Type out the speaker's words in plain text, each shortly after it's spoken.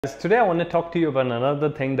Today I want to talk to you about another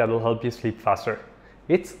thing that will help you sleep faster.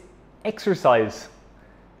 It's exercise.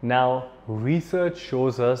 Now, research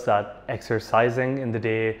shows us that exercising in the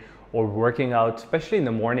day or working out, especially in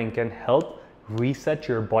the morning, can help reset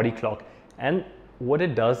your body clock. And what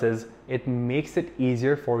it does is it makes it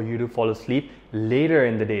easier for you to fall asleep later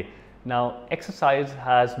in the day. Now, exercise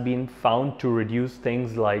has been found to reduce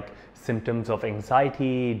things like symptoms of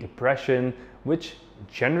anxiety, depression, which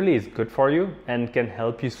generally is good for you and can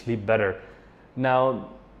help you sleep better. Now,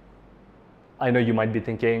 I know you might be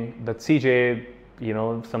thinking, but CJ,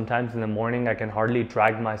 sometimes in the morning I can hardly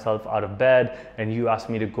drag myself out of bed, and you ask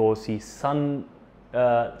me to go see sunlight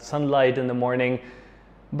in the morning.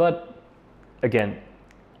 But again,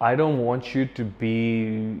 I don't want you to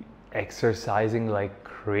be exercising like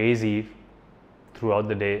crazy throughout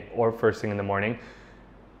the day or first thing in the morning.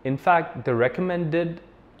 In fact, the recommended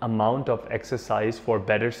amount of exercise for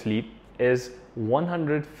better sleep is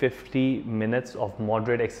 150 minutes of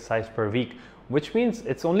moderate exercise per week, which means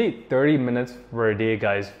it's only 30 minutes per day,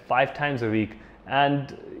 guys, 5 times a week.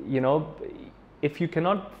 And if you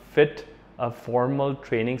cannot fit a formal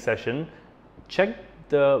training session, check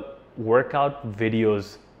the workout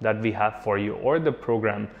videos that we have for you or the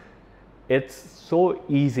program. It's so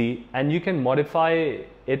easy, and you can modify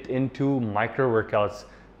it into micro workouts.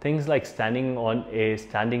 Things like standing on a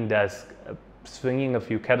standing desk, swinging a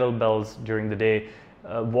few kettlebells during the day,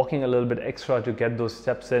 walking a little bit extra to get those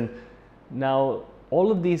steps in. Now, all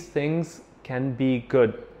of these things can be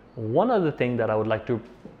good. One other thing that I would like to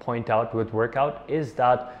point out with workout is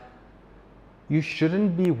that you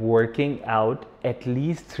shouldn't be working out at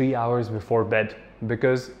least 3 hours before bed,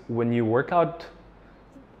 because when you work out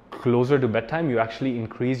closer to bedtime, you actually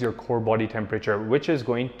increase your core body temperature, which is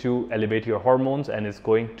going to elevate your hormones and is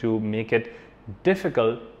going to make it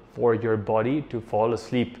difficult for your body to fall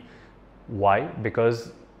asleep. Why?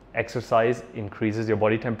 Because exercise increases your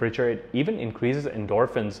body temperature. It even increases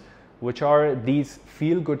endorphins, which are these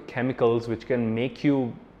feel-good chemicals which can make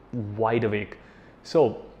you wide awake.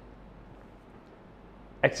 So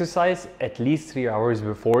exercise at least 3 hours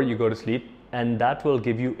before you go to sleep, and that will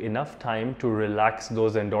give you enough time to relax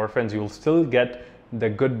those endorphins. You'll still get the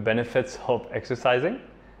good benefits of exercising,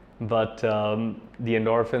 but the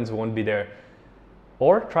endorphins won't be there.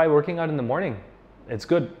 Or try working out in the morning. It's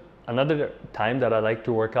good. Another time that I like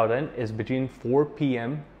to work out in is between 4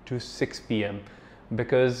 p.m. to 6 p.m.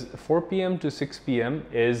 because 4 p.m. to 6 p.m.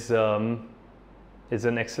 is an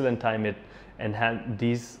excellent time.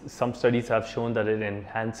 Some studies have shown that it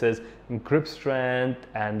enhances grip strength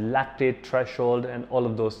and lactate threshold and all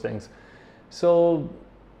of those things. So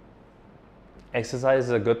exercise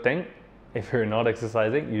is a good thing. If you're not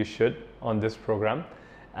exercising, you should on this program.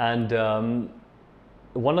 And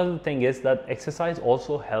one other thing is that exercise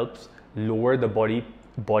also helps lower the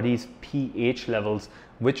body's pH levels,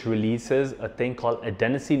 which releases a thing called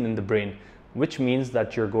adenosine in the brain, which means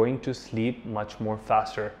that you're going to sleep much more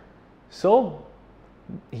faster. So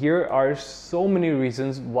here are so many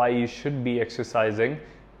reasons why you should be exercising.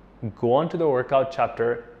 Go on to the workout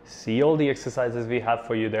chapter, see all the exercises we have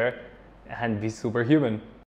for you there, and be superhuman.